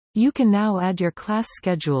You can now add your class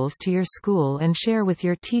schedules to your school and share with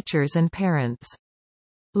your teachers and parents.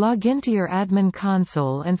 Log into your admin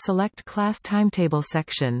console and select Class Timetable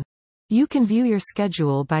section. You can view your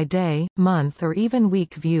schedule by day, month or even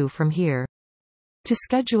week view from here. To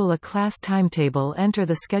schedule a class timetable, enter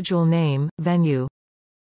the schedule name, venue.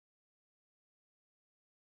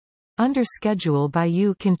 Under Schedule by,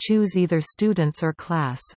 you can choose either students or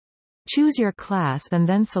class. Choose your class and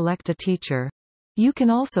then select a teacher. You can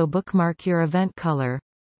also bookmark your event color.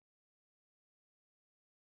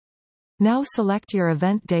 Now select your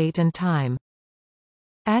event date and time.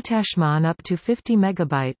 Attachment up to 50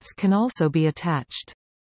 megabytes can also be attached.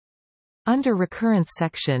 Under Recurrence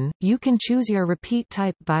section, you can choose your repeat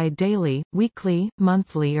type by daily, weekly,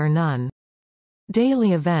 monthly or none.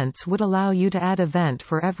 Daily events would allow you to add event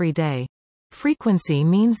for every day. Frequency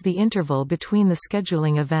means the interval between the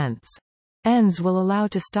scheduling events. Ends will allow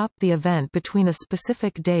to stop the event between a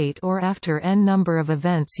specific date or after n number of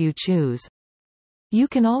events you choose. You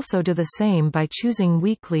can also do the same by choosing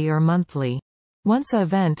weekly or monthly. Once an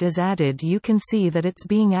event is added, you can see that it's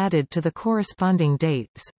being added to the corresponding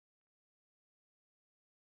dates.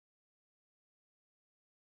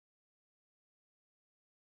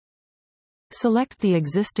 Select the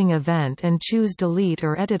existing event and choose Delete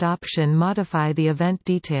or Edit option. Modify the event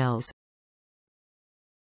details.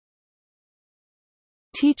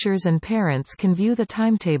 Teachers and parents can view the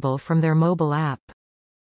timetable from their mobile app.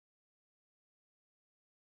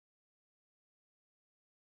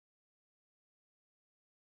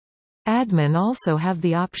 Admin also have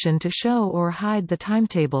the option to show or hide the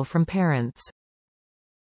timetable from parents.